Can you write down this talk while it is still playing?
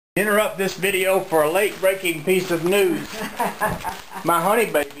Interrupt this video for a late-breaking piece of news. My honey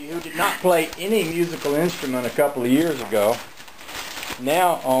baby, who did not play any musical instrument a couple of years ago,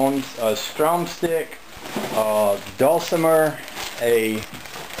 now owns a strumstick, a dulcimer, a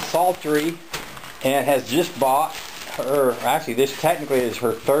psaltery, and has just bought her, actually this technically is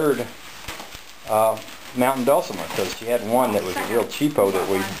her third mountain dulcimer, because she had one that was a real cheapo that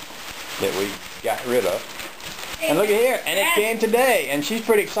we got rid of. And look at here, and it came today, and she's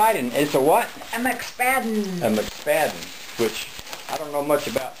pretty excited. It's a what? A McSpadden. A McSpadden, which I don't know much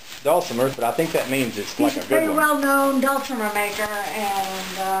about dulcimers, but I think that means it's like a good one. He's a pretty well-known dulcimer maker,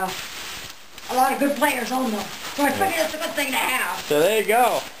 and a lot of good players own them. So I figured it's a good thing to have. So there you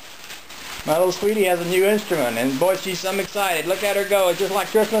go. My little sweetie has a new instrument, and boy, she's some excited. Look at her go. It's just like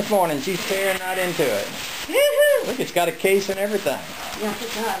Christmas morning. She's tearing right into it. Woohoo! Look, it's got a case and everything. Yes,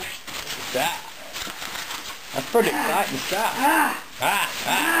 it does. Look at that. That's pretty exciting stuff.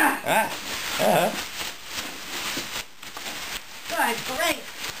 Good, great.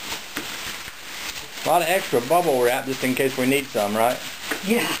 A lot of extra bubble wrap just in case we need some, right?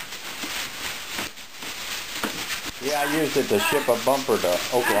 Yeah. Yeah, I used it to ship a bumper to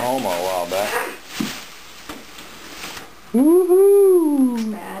Oklahoma a while back.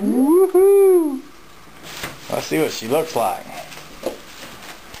 Woohoo! Woohoo! Let's see what she looks like.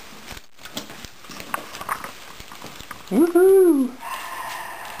 Woohoo!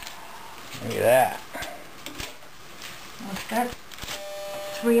 Look at that. Well, it's got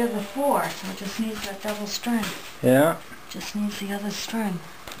 3 of the 4, so it just needs that double string. Yeah. Just needs the other string.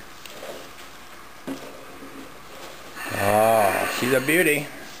 Oh, she's a beauty.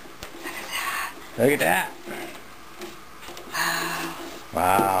 Look at that. Wow.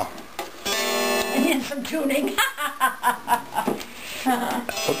 Wow. And then some tuning.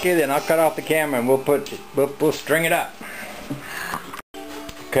 Okay, then I'll cut off the camera and we'll string it up.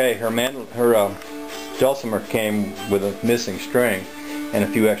 Okay, her dulcimer came with a missing string and a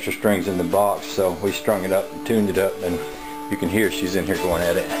few extra strings in the box, so we strung it up and tuned it up, and you can hear she's in here going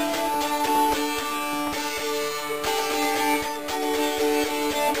at it.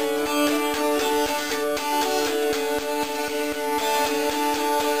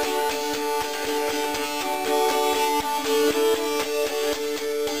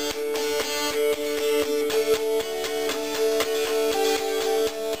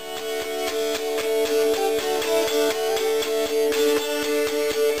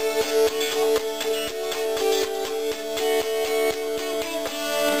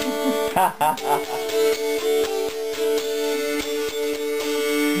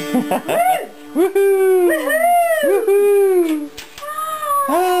 Woohoo! Woohoo!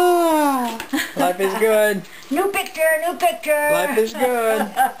 Ah! Life is good. New picture, new picture. Life is good.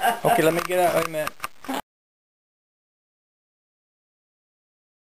 Okay, let me get out. Wait a minute.